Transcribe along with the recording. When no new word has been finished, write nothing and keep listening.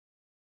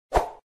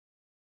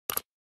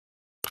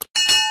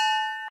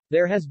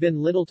There has been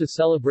little to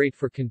celebrate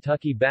for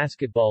Kentucky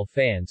basketball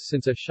fans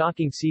since a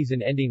shocking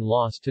season-ending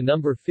loss to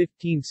number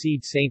 15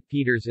 seed St.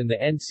 Peter's in the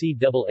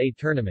NCAA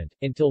tournament,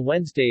 until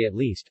Wednesday at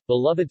least.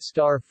 Beloved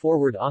star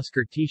forward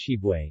Oscar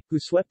Tshiebwe, who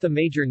swept the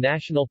major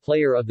National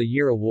Player of the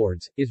Year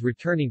awards, is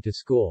returning to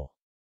school.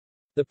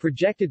 The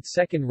projected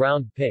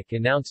second-round pick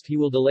announced he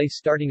will delay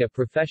starting a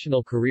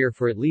professional career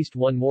for at least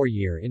one more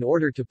year in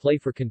order to play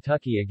for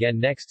Kentucky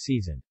again next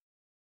season.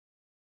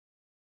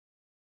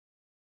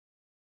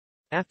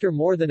 After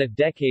more than a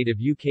decade of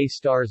UK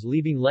stars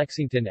leaving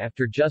Lexington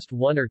after just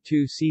 1 or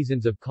 2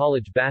 seasons of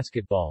college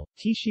basketball,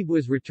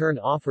 Tshiebwe's return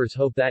offers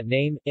hope that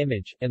name,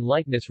 image, and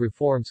likeness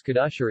reforms could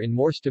usher in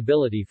more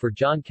stability for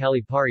John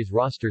Calipari's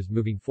rosters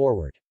moving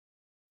forward.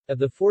 Of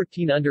the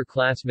 14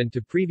 underclassmen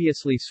to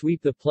previously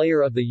sweep the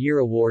Player of the Year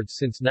awards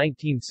since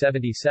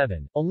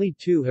 1977, only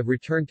 2 have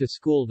returned to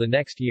school the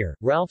next year,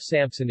 Ralph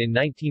Sampson in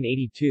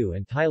 1982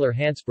 and Tyler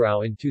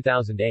Hansbrough in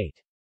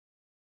 2008.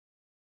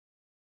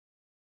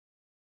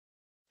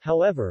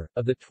 However,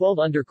 of the 12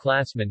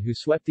 underclassmen who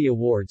swept the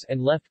awards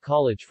and left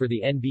college for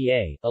the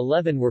NBA,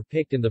 11 were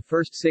picked in the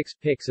first 6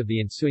 picks of the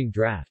ensuing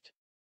draft.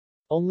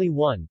 Only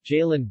one,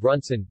 Jalen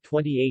Brunson,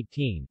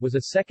 2018, was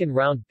a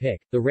second-round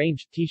pick. The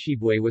range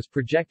Tshiebwe was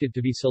projected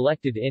to be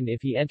selected in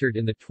if he entered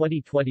in the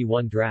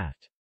 2021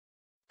 draft.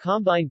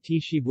 Combine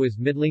Tshiebwe's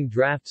middling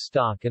draft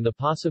stock and the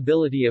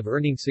possibility of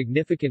earning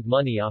significant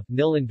money off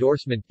nil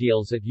endorsement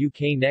deals at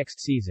UK next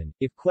season,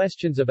 if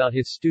questions about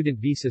his student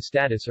visa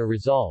status are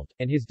resolved,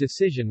 and his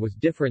decision was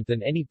different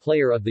than any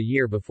Player of the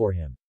Year before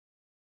him.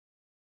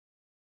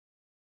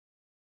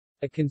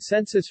 A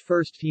consensus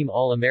first-team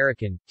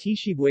All-American,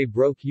 Tshiebwe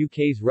broke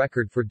UK's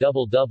record for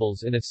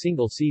double-doubles in a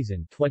single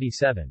season,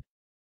 27.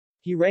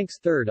 He ranks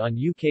third on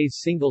UK's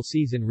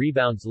single-season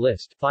rebounds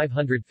list,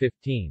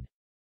 515.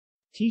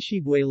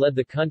 Tshiebwe led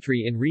the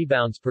country in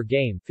rebounds per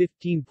game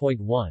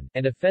 15.1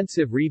 and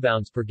offensive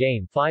rebounds per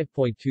game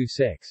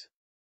 5.26.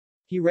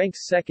 He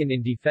ranks second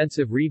in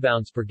defensive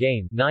rebounds per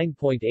game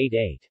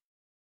 9.88.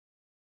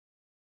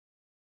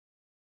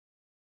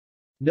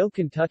 No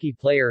Kentucky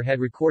player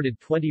had recorded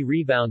 20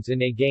 rebounds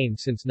in a game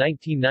since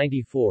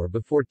 1994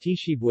 before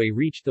Tshiebwe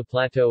reached the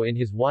plateau in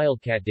his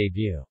Wildcat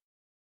debut.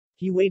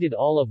 He waited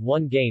all of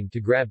one game to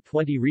grab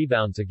 20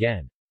 rebounds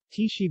again.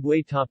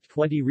 Tshiebwe topped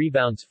 20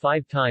 rebounds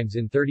 5 times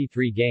in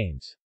 33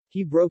 games.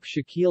 He broke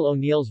Shaquille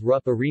O'Neal's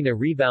Rupp Arena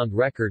rebound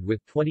record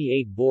with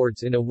 28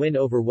 boards in a win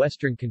over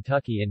Western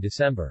Kentucky in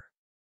December.